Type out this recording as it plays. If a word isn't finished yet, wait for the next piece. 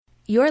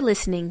You're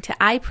listening to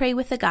I Pray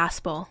with the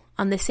Gospel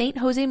on the St.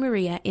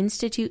 Josemaria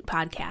Institute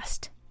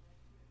podcast.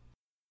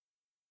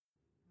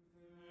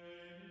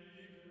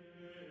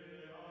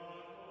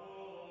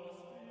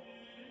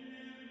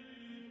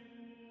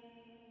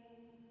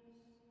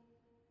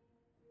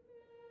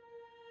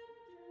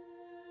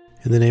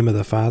 In the name of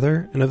the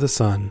Father, and of the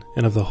Son,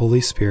 and of the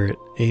Holy Spirit.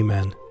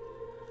 Amen.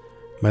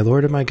 My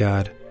Lord and my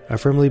God, I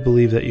firmly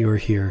believe that you are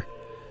here,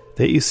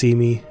 that you see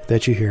me,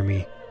 that you hear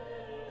me.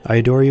 I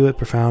adore you with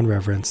profound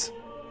reverence.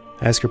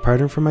 I ask your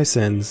pardon for my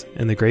sins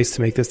and the grace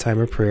to make this time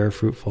of prayer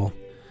fruitful.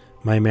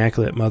 My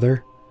Immaculate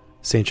Mother,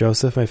 Saint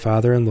Joseph, my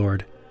Father and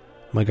Lord,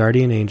 my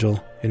guardian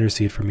angel,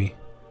 intercede for me.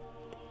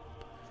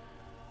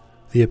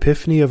 The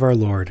Epiphany of our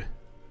Lord.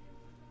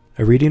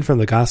 A reading from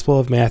the Gospel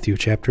of Matthew,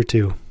 chapter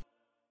 2.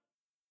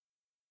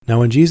 Now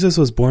when Jesus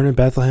was born in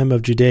Bethlehem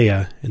of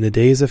Judea, in the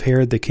days of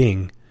Herod the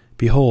king,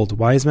 behold,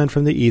 wise men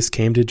from the east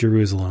came to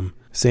Jerusalem,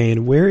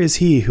 saying, Where is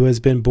he who has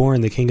been born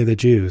the King of the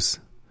Jews?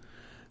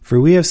 For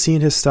we have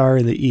seen his star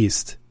in the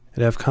east,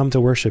 and have come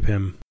to worship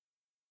him.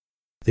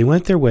 They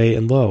went their way,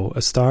 and lo,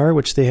 a star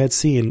which they had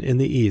seen in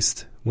the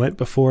east went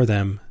before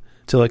them,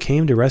 till it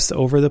came to rest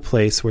over the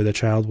place where the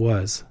child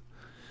was.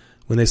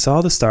 When they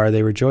saw the star,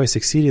 they rejoiced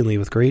exceedingly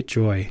with great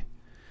joy.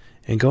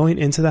 And going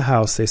into the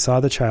house, they saw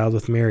the child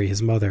with Mary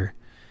his mother,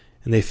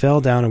 and they fell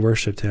down and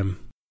worshipped him.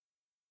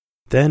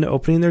 Then,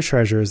 opening their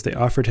treasures, they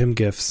offered him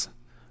gifts,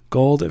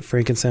 gold and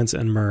frankincense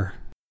and myrrh.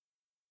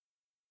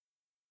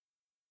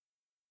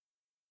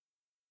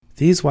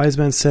 These wise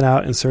men set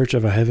out in search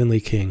of a heavenly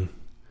king.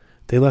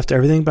 They left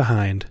everything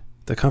behind,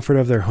 the comfort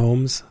of their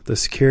homes, the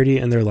security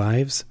in their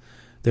lives,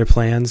 their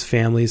plans,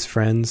 families,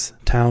 friends,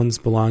 towns,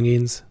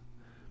 belongings.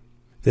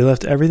 They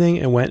left everything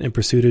and went in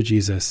pursuit of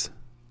Jesus.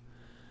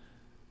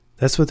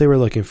 That's what they were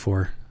looking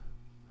for.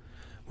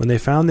 When they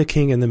found the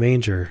king in the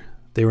manger,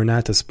 they were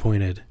not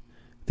disappointed.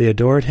 They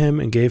adored him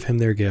and gave him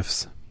their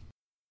gifts.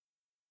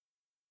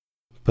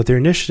 But their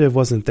initiative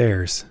wasn't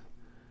theirs.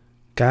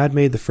 God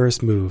made the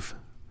first move.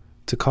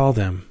 To call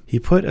them, he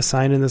put a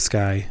sign in the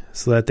sky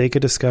so that they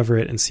could discover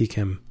it and seek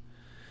him.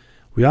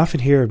 We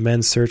often hear of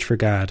men's search for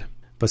God,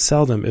 but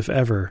seldom, if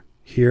ever,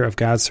 hear of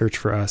God's search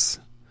for us.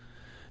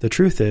 The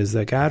truth is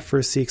that God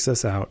first seeks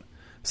us out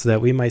so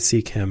that we might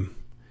seek him.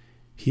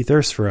 He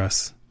thirsts for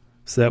us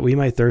so that we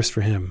might thirst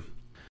for him.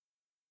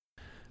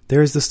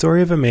 There is the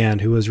story of a man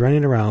who was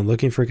running around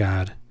looking for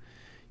God.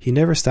 He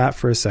never stopped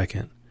for a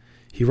second.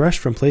 He rushed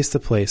from place to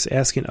place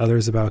asking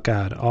others about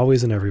God,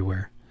 always and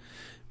everywhere.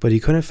 But he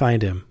couldn't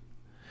find him.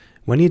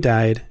 When he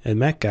died and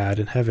met God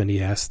in heaven,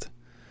 he asked,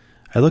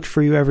 I looked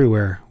for you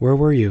everywhere. Where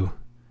were you?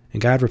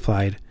 And God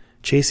replied,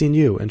 chasing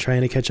you and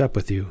trying to catch up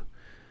with you.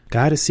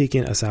 God is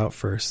seeking us out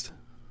first.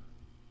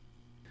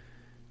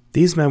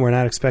 These men were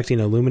not expecting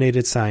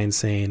illuminated signs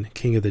saying,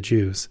 King of the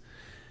Jews,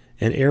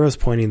 and arrows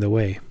pointing the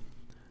way.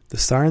 The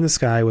star in the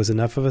sky was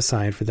enough of a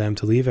sign for them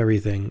to leave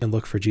everything and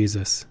look for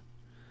Jesus.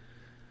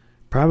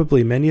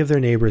 Probably many of their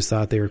neighbors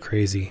thought they were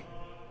crazy.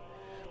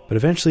 But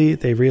eventually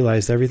they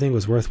realized everything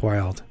was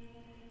worthwhile.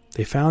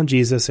 They found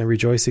Jesus and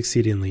rejoiced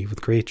exceedingly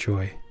with great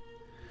joy.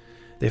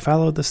 They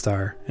followed the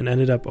star and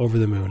ended up over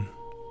the moon.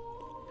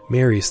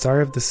 Mary,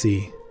 star of the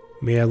sea,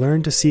 may I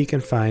learn to seek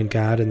and find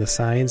God in the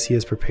signs he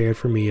has prepared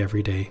for me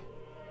every day.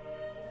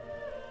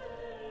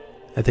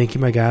 I thank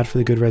you, my God, for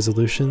the good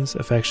resolutions,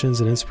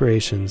 affections, and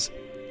inspirations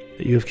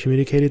that you have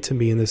communicated to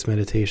me in this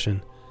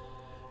meditation.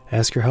 I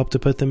ask your help to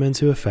put them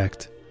into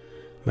effect.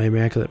 My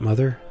Immaculate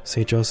Mother,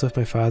 Saint Joseph,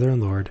 my Father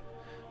and Lord,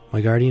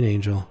 my guardian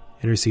angel,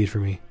 intercede for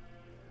me.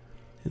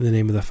 In the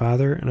name of the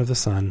Father, and of the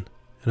Son,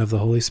 and of the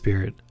Holy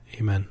Spirit.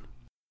 Amen.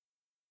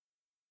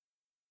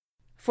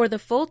 For the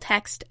full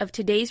text of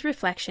today's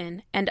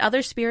reflection and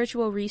other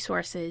spiritual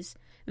resources,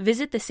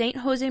 visit the St.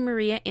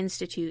 Josemaria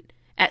Institute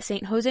at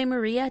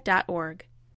stjosemaria.org.